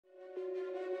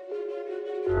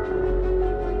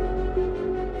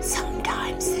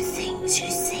Sometimes the things you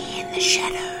see in the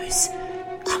shadows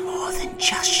are more than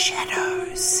just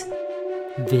shadows.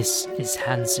 This is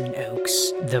Hanson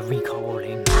Oaks, the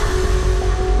recalling.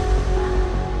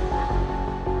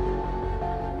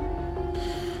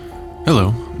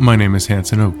 Hello, my name is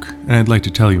Hanson Oak, and I'd like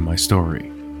to tell you my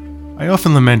story. I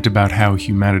often lament about how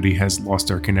humanity has lost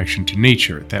our connection to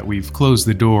nature, that we've closed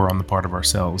the door on the part of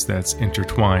ourselves that's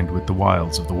intertwined with the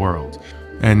wilds of the world.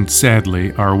 And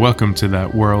sadly, our welcome to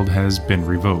that world has been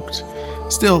revoked.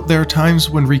 Still, there are times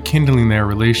when rekindling their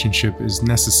relationship is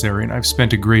necessary, and I've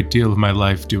spent a great deal of my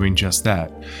life doing just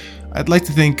that. I'd like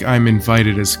to think I'm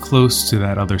invited as close to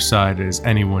that other side as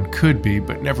anyone could be,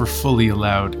 but never fully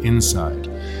allowed inside.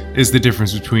 Is the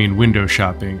difference between window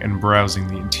shopping and browsing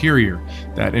the interior,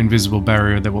 that invisible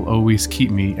barrier that will always keep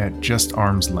me at just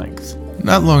arm's length.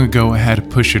 Not long ago, I had to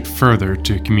push it further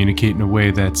to communicate in a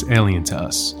way that's alien to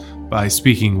us, by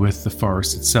speaking with the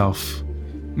forest itself.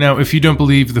 Now, if you don't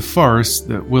believe the forest,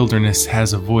 the wilderness,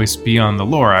 has a voice beyond the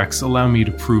Lorax, allow me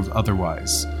to prove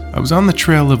otherwise. I was on the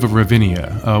trail of a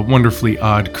Ravinia, a wonderfully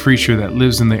odd creature that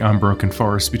lives in the unbroken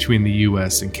forest between the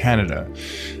US and Canada,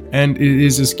 and it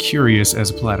is as curious as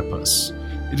a platypus.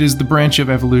 It is the branch of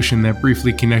evolution that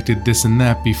briefly connected this and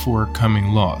that before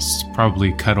coming lost,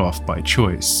 probably cut off by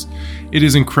choice. It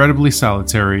is incredibly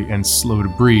solitary and slow to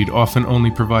breed, often only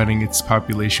providing its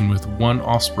population with one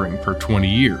offspring per 20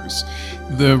 years.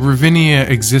 The Ravinia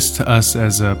exists to us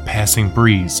as a passing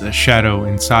breeze, a shadow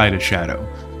inside a shadow,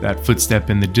 that footstep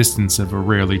in the distance of a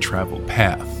rarely traveled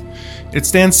path. It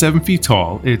stands 7 feet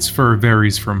tall, its fur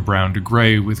varies from brown to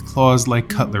gray, with claws like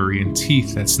cutlery and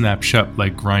teeth that snap shut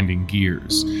like grinding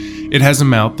gears. It has a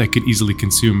mouth that could easily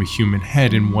consume a human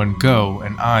head in one go,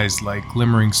 and eyes like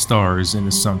glimmering stars in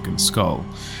a sunken skull.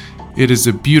 It is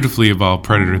a beautifully evolved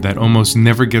predator that almost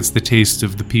never gets the taste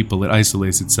of the people it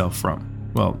isolates itself from.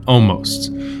 Well,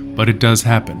 almost, but it does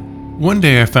happen. One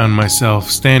day I found myself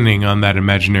standing on that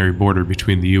imaginary border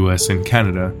between the US and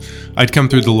Canada. I'd come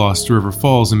through the Lost River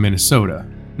Falls in Minnesota.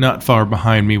 Not far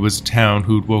behind me was a town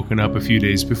who'd woken up a few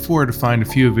days before to find a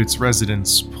few of its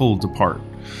residents pulled apart.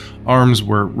 Arms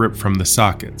were ripped from the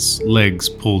sockets, legs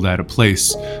pulled out of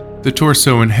place, the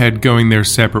torso and head going their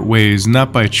separate ways,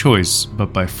 not by choice,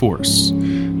 but by force.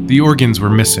 The organs were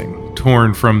missing,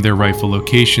 torn from their rightful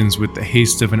locations with the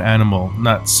haste of an animal,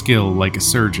 not skill like a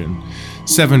surgeon.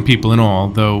 7 people in all,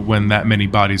 though when that many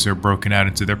bodies are broken out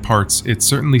into their parts, it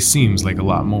certainly seems like a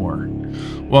lot more.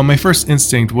 While my first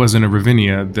instinct wasn't a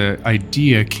Ravinia, the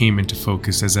idea came into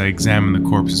focus as I examined the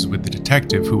corpses with the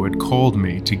detective who had called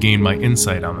me to gain my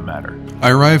insight on the matter.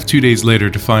 I arrived 2 days later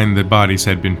to find the bodies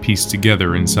had been pieced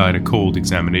together inside a cold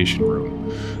examination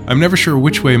room. I'm never sure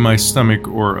which way my stomach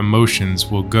or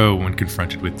emotions will go when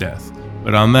confronted with death,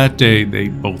 but on that day they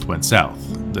both went south.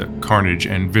 The carnage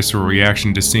and visceral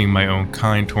reaction to seeing my own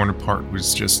kind torn apart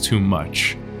was just too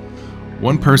much.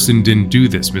 "One person didn't do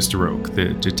this, Mr. Oak,"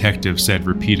 the detective said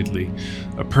repeatedly.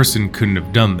 "A person couldn't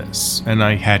have done this," and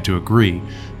I had to agree.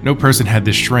 No person had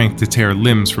the strength to tear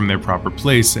limbs from their proper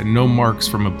place, and no marks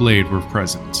from a blade were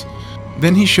present.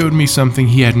 Then he showed me something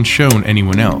he hadn't shown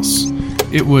anyone else.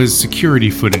 It was security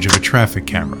footage of a traffic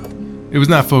camera. It was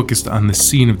not focused on the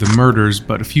scene of the murders,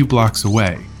 but a few blocks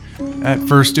away. At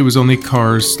first, it was only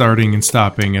cars starting and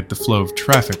stopping at the flow of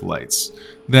traffic lights.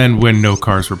 Then, when no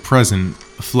cars were present,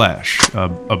 a flash, a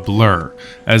blur,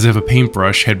 as if a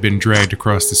paintbrush had been dragged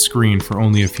across the screen for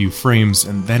only a few frames,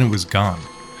 and then it was gone.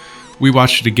 We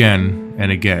watched it again,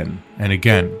 and again, and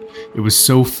again. It was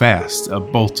so fast, a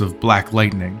bolt of black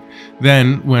lightning.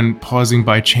 Then, when pausing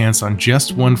by chance on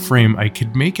just one frame, I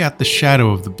could make out the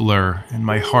shadow of the blur, and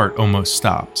my heart almost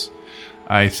stopped.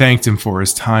 I thanked him for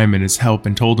his time and his help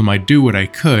and told him I'd do what I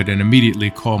could, and immediately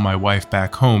called my wife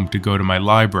back home to go to my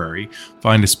library,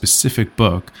 find a specific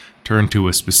book, turn to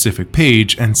a specific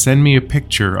page, and send me a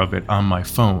picture of it on my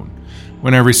phone.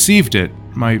 When I received it,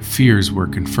 my fears were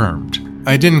confirmed.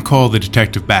 I didn't call the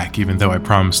detective back even though I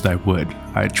promised I would.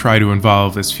 I try to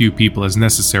involve as few people as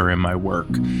necessary in my work.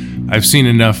 I've seen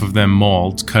enough of them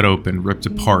mauled, cut open, ripped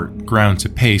apart, ground to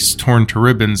paste, torn to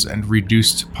ribbons, and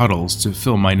reduced to puddles to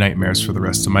fill my nightmares for the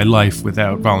rest of my life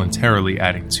without voluntarily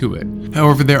adding to it.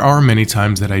 However, there are many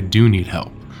times that I do need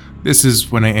help. This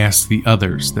is when I ask the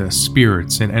others, the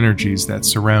spirits and energies that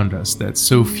surround us that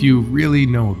so few really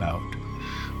know about.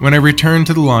 When I returned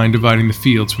to the line dividing the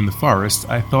fields from the forest,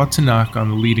 I thought to knock on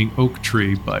the leading oak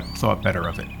tree, but thought better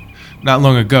of it. Not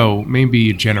long ago, maybe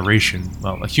a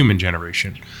human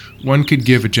generation, one could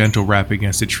give a gentle rap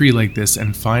against a tree like this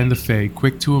and find the Fae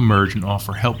quick to emerge and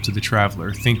offer help to the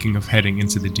traveler thinking of heading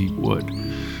into the deep wood.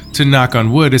 To knock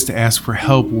on wood is to ask for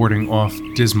help warding off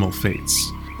dismal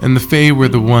fates. and the Fae were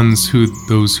the ones who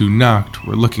those who knocked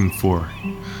were looking for.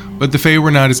 But the Fae were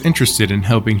not as interested in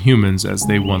helping humans as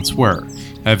they once were,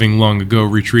 having long ago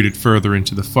retreated further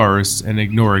into the forest and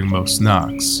ignoring most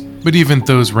knocks. But even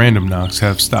those random knocks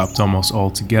have stopped almost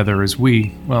altogether, as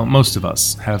we, well, most of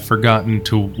us, have forgotten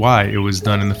to why it was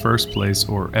done in the first place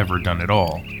or ever done at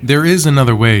all. There is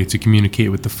another way to communicate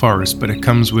with the forest, but it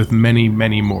comes with many,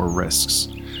 many more risks.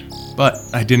 But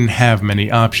I didn't have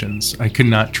many options. I could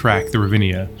not track the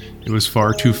Ravinia. It was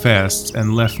far too fast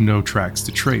and left no tracks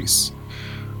to trace.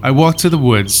 I walked to the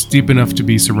woods, deep enough to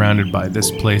be surrounded by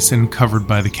this place and covered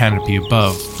by the canopy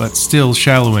above, but still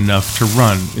shallow enough to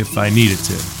run if I needed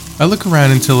to. I looked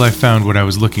around until I found what I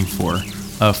was looking for,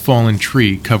 a fallen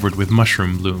tree covered with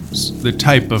mushroom blooms. The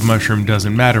type of mushroom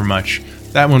doesn't matter much.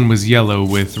 That one was yellow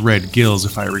with red gills,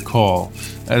 if I recall.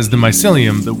 As the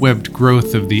mycelium, the webbed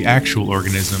growth of the actual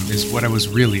organism, is what I was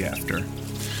really after.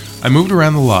 I moved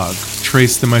around the log,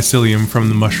 traced the mycelium from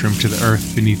the mushroom to the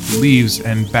earth beneath the leaves,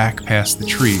 and back past the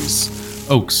trees,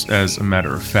 oaks as a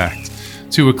matter of fact,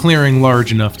 to a clearing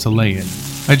large enough to lay in.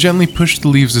 I gently pushed the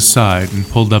leaves aside and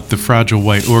pulled up the fragile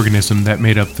white organism that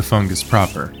made up the fungus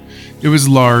proper. It was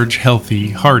large, healthy,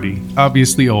 hardy,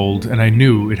 obviously old, and I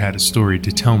knew it had a story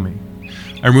to tell me.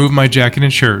 I removed my jacket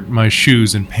and shirt, my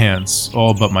shoes and pants,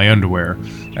 all but my underwear,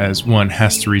 as one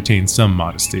has to retain some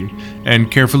modesty,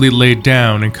 and carefully laid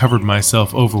down and covered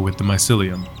myself over with the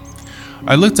mycelium.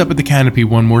 I looked up at the canopy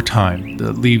one more time,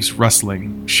 the leaves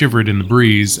rustling, shivered in the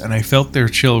breeze, and I felt their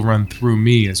chill run through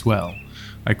me as well.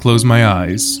 I closed my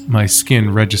eyes, my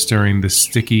skin registering the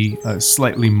sticky,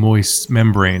 slightly moist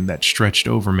membrane that stretched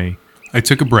over me. I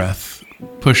took a breath,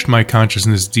 pushed my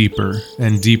consciousness deeper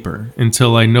and deeper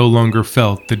until I no longer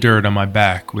felt the dirt on my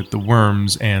back with the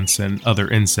worms, ants, and other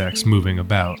insects moving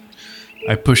about.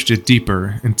 I pushed it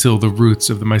deeper until the roots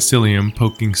of the mycelium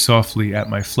poking softly at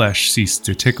my flesh ceased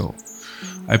to tickle.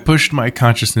 I pushed my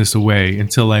consciousness away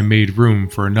until I made room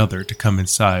for another to come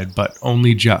inside, but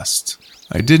only just.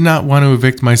 I did not want to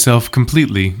evict myself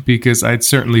completely because I'd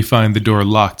certainly find the door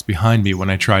locked behind me when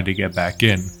I tried to get back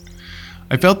in.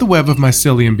 I felt the web of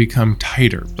mycelium become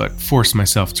tighter, but forced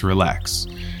myself to relax.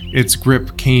 Its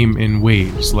grip came in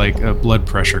waves, like a blood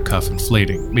pressure cuff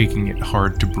inflating, making it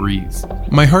hard to breathe.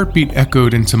 My heartbeat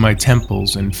echoed into my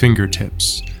temples and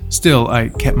fingertips. Still, I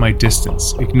kept my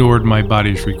distance, ignored my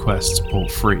body's request to pull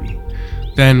free.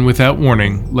 Then, without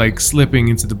warning, like slipping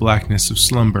into the blackness of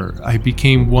slumber, I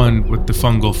became one with the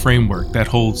fungal framework that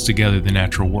holds together the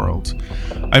natural world.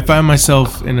 I found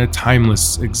myself in a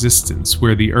timeless existence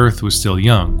where the earth was still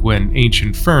young, when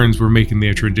ancient ferns were making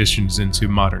their transitions into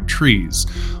modern trees,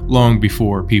 long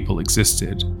before people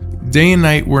existed. Day and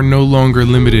night were no longer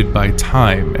limited by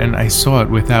time, and I saw it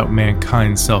without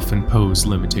mankind's self-imposed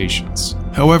limitations.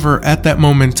 However, at that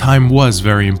moment, time was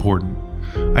very important.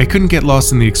 I couldn't get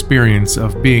lost in the experience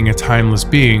of being a timeless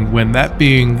being when that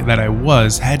being that I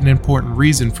was had an important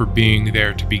reason for being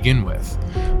there to begin with.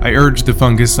 I urged the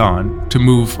fungus on, to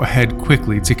move ahead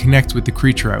quickly to connect with the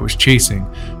creature I was chasing,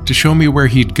 to show me where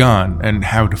he'd gone and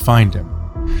how to find him.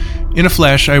 In a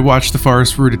flash, I watched the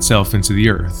forest root itself into the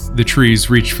earth. The trees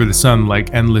reached for the sun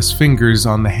like endless fingers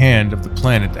on the hand of the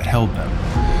planet that held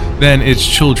them. Then its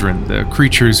children, the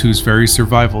creatures whose very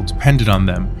survival depended on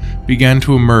them, began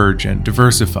to emerge and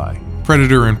diversify,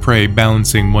 predator and prey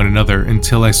balancing one another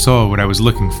until I saw what I was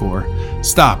looking for.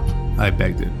 "Stop," I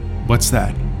begged it. "What's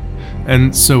that?"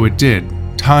 And so it did.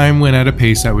 Time went at a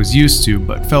pace I was used to,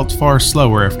 but felt far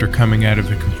slower after coming out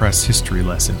of a compressed history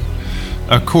lesson.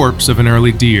 A corpse of an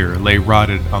early deer lay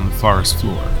rotted on the forest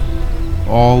floor.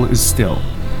 All is still.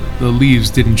 The leaves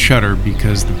didn't shudder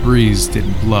because the breeze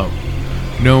didn't blow.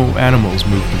 No animals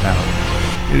moved about.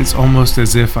 It is almost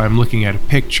as if I'm looking at a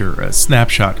picture, a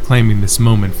snapshot claiming this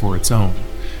moment for its own,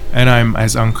 and I'm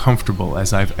as uncomfortable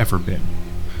as I've ever been.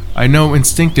 I know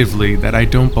instinctively that I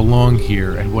don't belong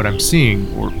here, and what I'm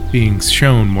seeing, or being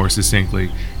shown more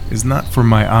succinctly, is not for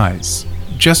my eyes.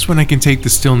 Just when I can take the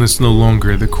stillness no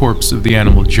longer, the corpse of the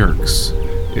animal jerks.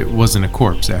 It wasn't a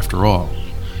corpse after all.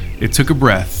 It took a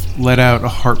breath, let out a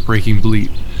heartbreaking bleat,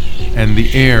 and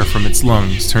the air from its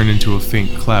lungs turned into a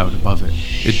faint cloud above it.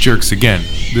 It jerks again,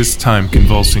 this time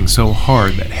convulsing so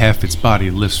hard that half its body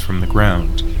lifts from the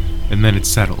ground, and then it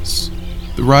settles.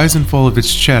 The rise and fall of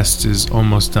its chest is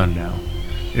almost done now.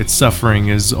 Its suffering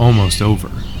is almost over,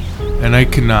 and I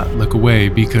cannot look away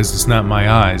because it's not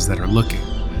my eyes that are looking.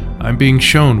 I'm being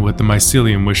shown what the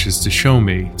mycelium wishes to show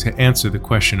me to answer the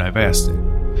question I've asked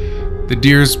it. The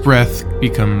deer's breath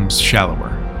becomes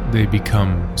shallower. They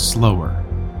become slower.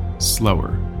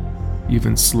 Slower,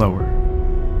 even slower,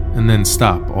 and then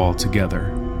stop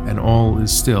altogether, and all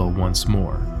is still once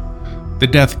more. The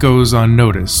death goes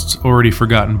unnoticed, already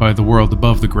forgotten by the world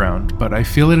above the ground, but I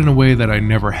feel it in a way that I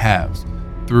never have,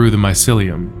 through the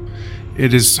mycelium.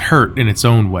 It is hurt in its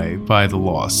own way by the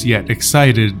loss, yet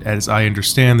excited as I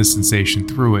understand the sensation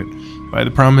through it by the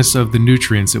promise of the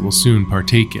nutrients it will soon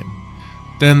partake in.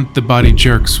 Then the body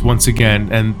jerks once again,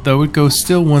 and though it goes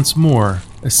still once more,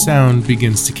 a sound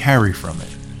begins to carry from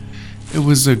it. It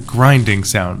was a grinding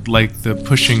sound, like the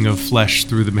pushing of flesh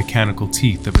through the mechanical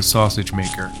teeth of a sausage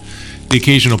maker. The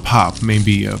occasional pop may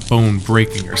be a bone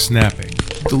breaking or snapping.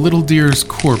 The little deer's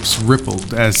corpse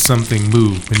rippled as something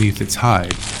moved beneath its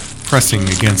hide, pressing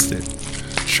against it,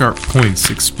 sharp points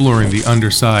exploring the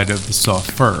underside of the soft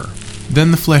fur.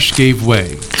 Then the flesh gave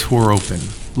way, tore open,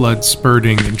 blood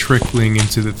spurting and trickling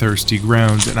into the thirsty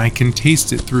ground, and I can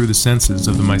taste it through the senses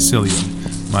of the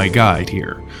mycelium, my guide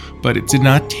here. But it did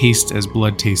not taste as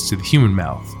blood tastes to the human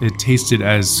mouth. It tasted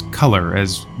as color,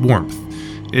 as warmth.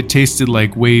 It tasted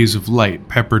like waves of light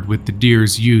peppered with the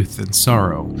deer's youth and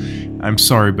sorrow. I'm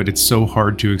sorry, but it's so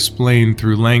hard to explain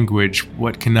through language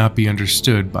what cannot be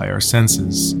understood by our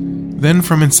senses. Then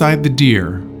from inside the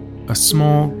deer, a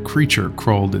small creature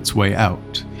crawled its way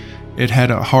out. It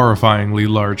had a horrifyingly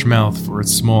large mouth for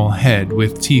its small head,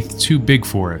 with teeth too big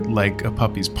for it, like a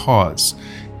puppy's paws.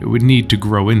 It would need to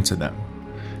grow into them.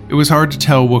 It was hard to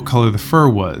tell what color the fur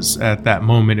was. At that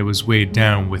moment it was weighed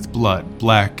down with blood,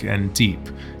 black and deep,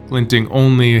 glinting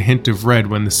only a hint of red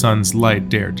when the sun's light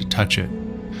dared to touch it.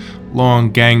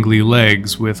 Long, gangly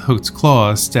legs with hooked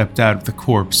claws stepped out of the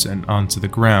corpse and onto the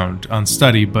ground,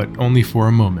 unsteady but only for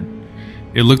a moment.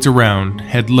 It looked around,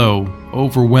 head low,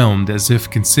 overwhelmed as if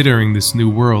considering this new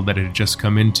world that it had just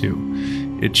come into.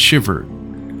 It shivered,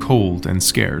 cold and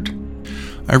scared.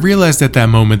 I realized at that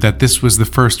moment that this was the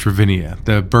first Ravinia,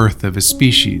 the birth of a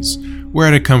species. Where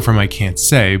it had come from I can't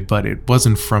say, but it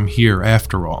wasn't from here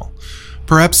after all.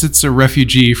 Perhaps it's a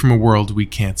refugee from a world we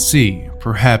can't see.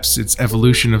 Perhaps it's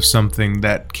evolution of something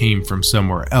that came from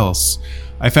somewhere else.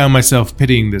 I found myself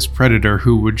pitying this predator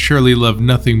who would surely love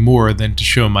nothing more than to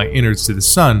show my innards to the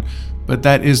sun, but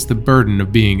that is the burden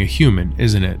of being a human,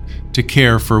 isn't it? To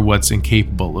care for what's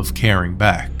incapable of caring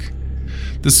back.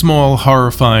 The small,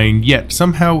 horrifying, yet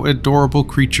somehow adorable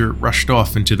creature rushed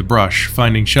off into the brush,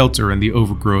 finding shelter in the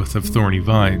overgrowth of thorny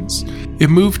vines.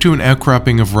 It moved to an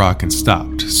outcropping of rock and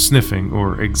stopped, sniffing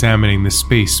or examining the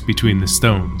space between the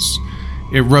stones.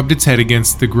 It rubbed its head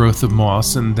against the growth of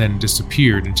moss and then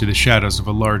disappeared into the shadows of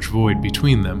a large void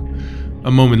between them.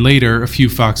 A moment later, a few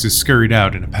foxes scurried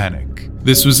out in a panic.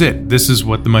 This was it. This is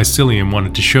what the mycelium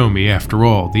wanted to show me after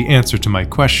all, the answer to my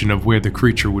question of where the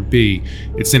creature would be.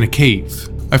 It's in a cave.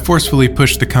 I forcefully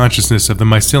pushed the consciousness of the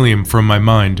mycelium from my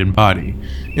mind and body.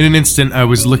 In an instant, I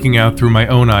was looking out through my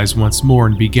own eyes once more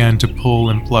and began to pull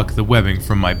and pluck the webbing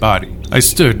from my body. I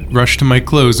stood, rushed to my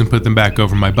clothes and put them back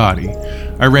over my body.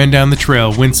 I ran down the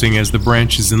trail, wincing as the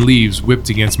branches and leaves whipped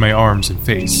against my arms and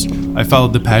face. I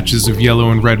followed the patches of yellow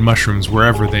and red mushrooms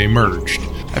wherever they emerged.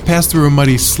 I passed through a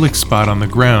muddy slick spot on the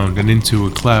ground and into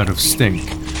a cloud of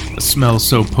stink, a smell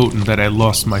so potent that I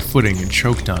lost my footing and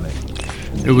choked on it.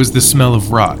 It was the smell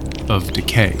of rot, of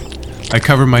decay. I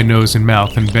covered my nose and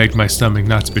mouth and begged my stomach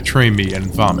not to betray me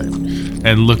and vomit,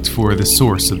 and looked for the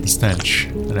source of the stench,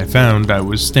 and I found I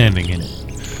was standing in it.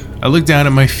 I looked down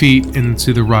at my feet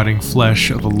into the rotting flesh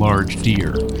of a large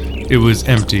deer. It was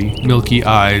empty, milky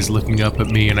eyes looking up at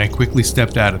me, and I quickly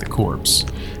stepped out of the corpse.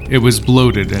 It was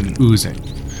bloated and oozing.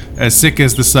 As sick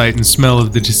as the sight and smell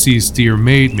of the deceased deer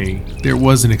made me, there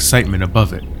was an excitement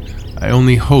above it. I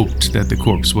only hoped that the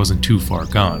corpse wasn't too far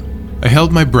gone. I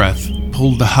held my breath,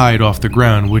 pulled the hide off the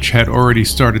ground which had already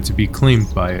started to be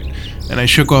claimed by it, and I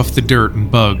shook off the dirt and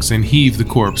bugs and heaved the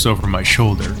corpse over my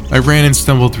shoulder. I ran and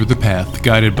stumbled through the path,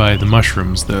 guided by the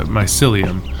mushrooms, the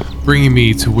mycelium, bringing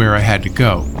me to where I had to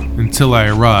go, until I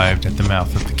arrived at the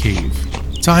mouth of the cave.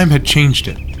 Time had changed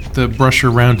it. The brush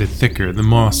around it thicker, the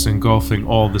moss engulfing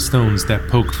all the stones that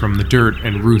poked from the dirt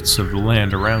and roots of the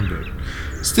land around it.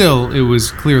 Still, it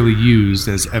was clearly used,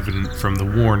 as evident from the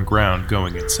worn ground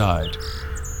going inside.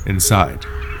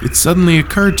 It suddenly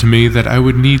occurred to me that I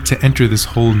would need to enter this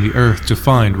hole in the earth to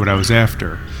find what I was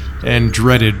after, and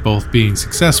dreaded both being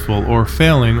successful or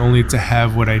failing only to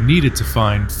have what I needed to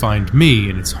find me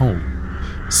in its home.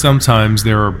 Sometimes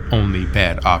there are only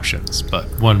bad options, but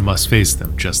one must face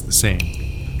them just the same.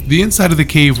 The inside of the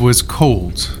cave was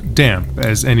cold, damp,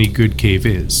 as any good cave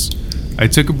is. I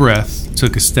took a breath,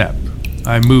 took a step.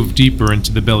 I moved deeper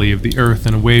into the belly of the earth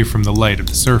and away from the light of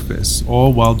the surface,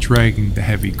 all while dragging the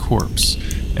heavy corpse.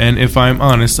 And if I'm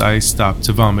honest, I stopped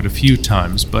to vomit a few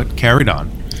times, but carried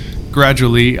on.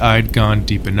 Gradually, I'd gone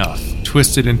deep enough,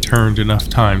 twisted and turned enough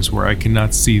times where I could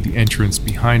not see the entrance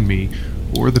behind me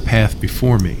or the path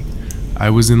before me. I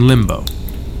was in limbo.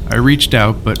 I reached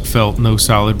out but felt no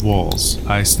solid walls.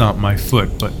 I stomped my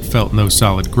foot but felt no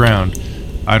solid ground.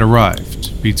 I'd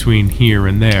arrived, between here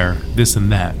and there, this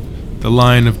and that, the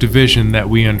line of division that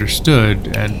we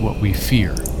understood and what we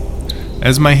fear.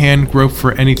 As my hand groped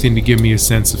for anything to give me a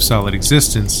sense of solid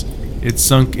existence, it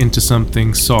sunk into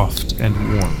something soft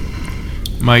and warm.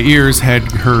 My ears had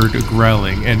heard a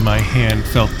growling, and my hand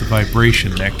felt the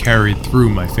vibration that carried through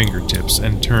my fingertips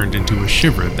and turned into a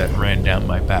shiver that ran down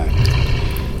my back.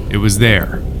 It was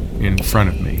there, in front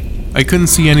of me. I couldn't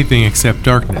see anything except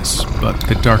darkness, but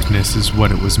the darkness is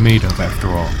what it was made of after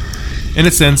all. In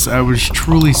a sense, I was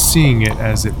truly seeing it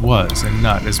as it was, and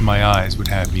not as my eyes would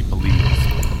have me believe.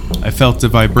 I felt a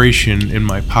vibration in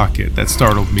my pocket that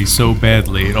startled me so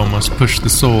badly it almost pushed the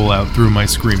soul out through my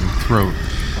screaming throat.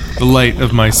 The light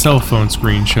of my cell phone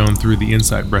screen shone through the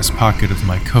inside breast pocket of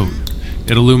my coat.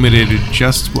 It illuminated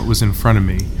just what was in front of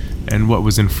me, and what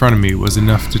was in front of me was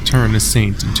enough to turn a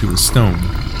saint into a stone.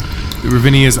 The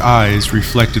Ravinia's eyes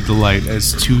reflected the light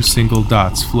as two single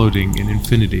dots floating in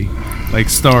infinity, like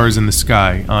stars in the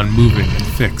sky, unmoving and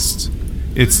fixed.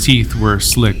 Its teeth were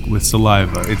slick with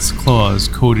saliva, its claws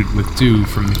coated with dew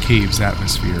from the cave's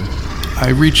atmosphere. I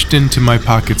reached into my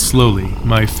pocket slowly,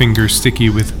 my fingers sticky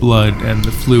with blood and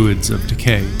the fluids of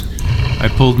decay. I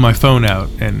pulled my phone out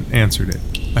and answered it.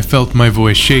 I felt my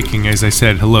voice shaking as I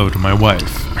said hello to my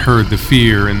wife, heard the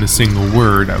fear in the single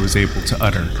word I was able to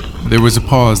utter. There was a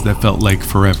pause that felt like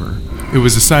forever. It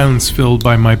was a silence filled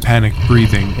by my panicked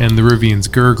breathing and the Rivian's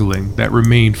gurgling that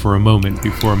remained for a moment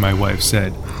before my wife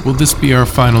said, "Will this be our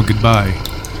final goodbye?"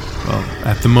 "Well,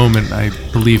 at the moment, I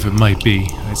believe it might be,"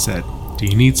 I said. "Do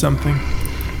you need something?"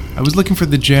 "I was looking for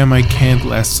the jam I canned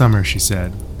last summer," she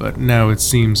said, "but now it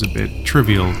seems a bit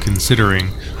trivial considering—"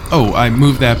 "Oh, I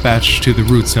moved that batch to the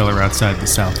root cellar outside the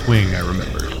south wing," I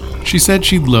remembered. She said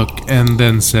she'd look and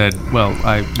then said, "Well,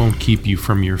 I won't keep you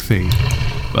from your fate.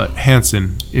 But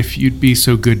Hanson, if you'd be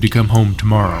so good to come home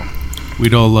tomorrow,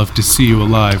 we'd all love to see you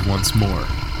alive once more."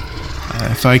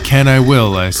 "If I can, I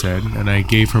will," I said, and I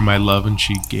gave her my love and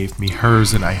she gave me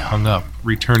hers and I hung up,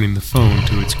 returning the phone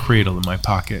to its cradle in my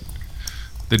pocket.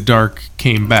 The dark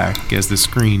came back as the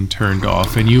screen turned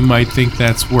off, and you might think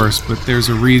that's worse, but there's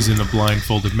a reason a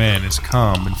blindfolded man is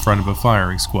calm in front of a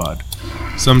firing squad.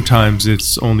 Sometimes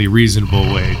it's the only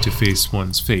reasonable way to face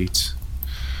one's fate.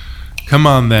 "Come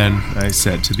on then," I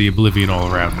said to the oblivion all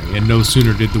around me, and no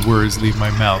sooner did the words leave my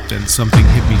mouth than something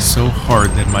hit me so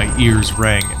hard that my ears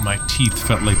rang and my teeth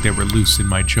felt like they were loose in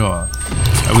my jaw.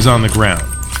 I was on the ground,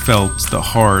 felt the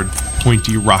hard,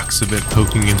 pointy rocks of it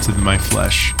poking into my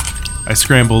flesh. I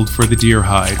scrambled for the deer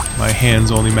hide. My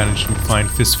hands only managed to find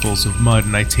fistfuls of mud,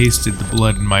 and I tasted the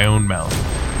blood in my own mouth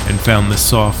and found the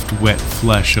soft, wet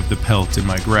flesh of the pelt in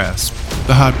my grasp.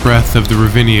 The hot breath of the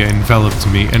Ravinia enveloped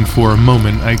me, and for a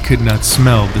moment I could not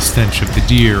smell the stench of the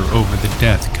deer over the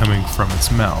death coming from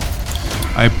its mouth.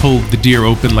 I pulled the deer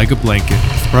open like a blanket,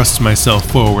 thrust myself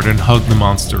forward, and hugged the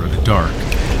monster in the dark.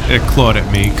 It clawed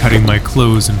at me, cutting my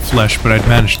clothes and flesh, but I'd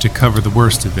managed to cover the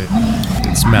worst of it,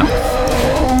 its mouth.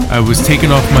 I was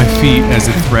taken off my feet as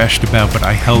it thrashed about, but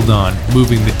I held on,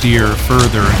 moving the deer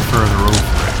further and further over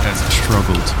it as it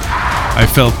struggled. I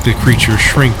felt the creature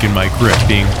shrink in my grip,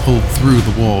 being pulled through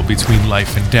the wall between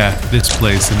life and death, this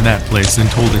place and that place, and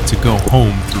told it to go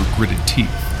home through gritted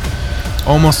teeth.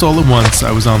 Almost all at once,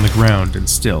 I was on the ground and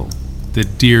still. The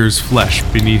deer's flesh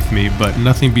beneath me, but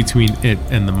nothing between it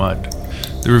and the mud.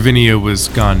 The Ravinia was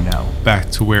gone now,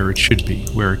 back to where it should be,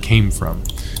 where it came from.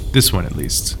 This one, at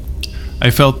least. I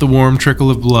felt the warm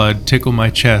trickle of blood tickle my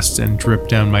chest and drip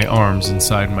down my arms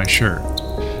inside my shirt.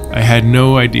 I had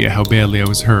no idea how badly I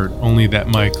was hurt, only that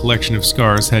my collection of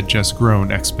scars had just grown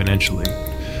exponentially.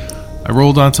 I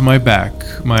rolled onto my back,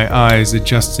 my eyes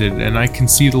adjusted, and I could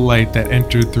see the light that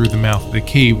entered through the mouth of the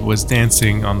cave was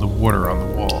dancing on the water on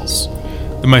the walls.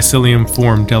 The mycelium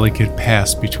formed delicate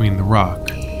paths between the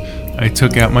rock. I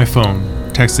took out my phone,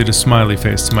 texted a smiley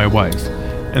face to my wife,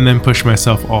 and then pushed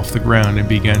myself off the ground and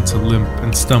began to limp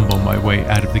and stumble my way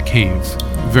out of the cave,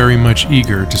 very much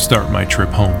eager to start my trip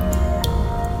home.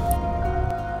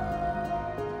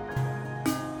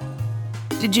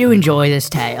 Did you enjoy this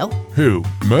tale? Who?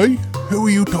 Me? Who are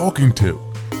you talking to?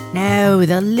 No,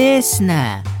 the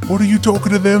listener. What are you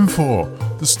talking to them for?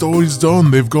 The story's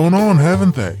done. They've gone on,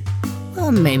 haven't they?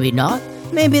 Well, maybe not.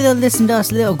 Maybe they'll listen to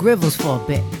us little grivels for a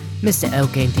bit. Mr.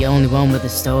 Oak ain't the only one with a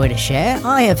story to share.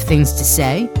 I have things to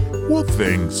say. What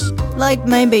things? Like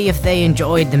maybe if they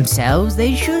enjoyed themselves,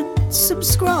 they should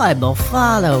subscribe or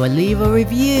follow or leave a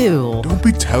review. Or... Don't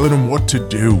be telling them what to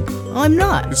do. I'm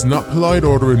not. It's not polite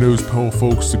ordering those poor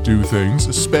folks to do things,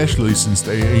 especially since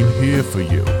they ain't here for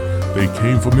you. They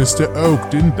came for Mr. Oak,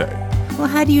 didn't they? Well,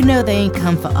 how do you know they ain't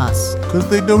come for us? Because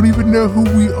they don't even know who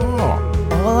we are.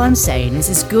 All I'm saying is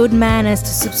it's good manners to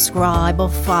subscribe or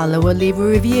follow or leave a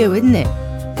review, isn't it?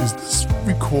 Is this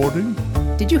recording?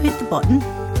 Did you hit the button?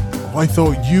 Oh, I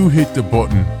thought you hit the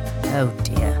button. Oh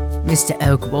dear. Mr.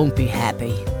 Oak won't be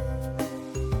happy.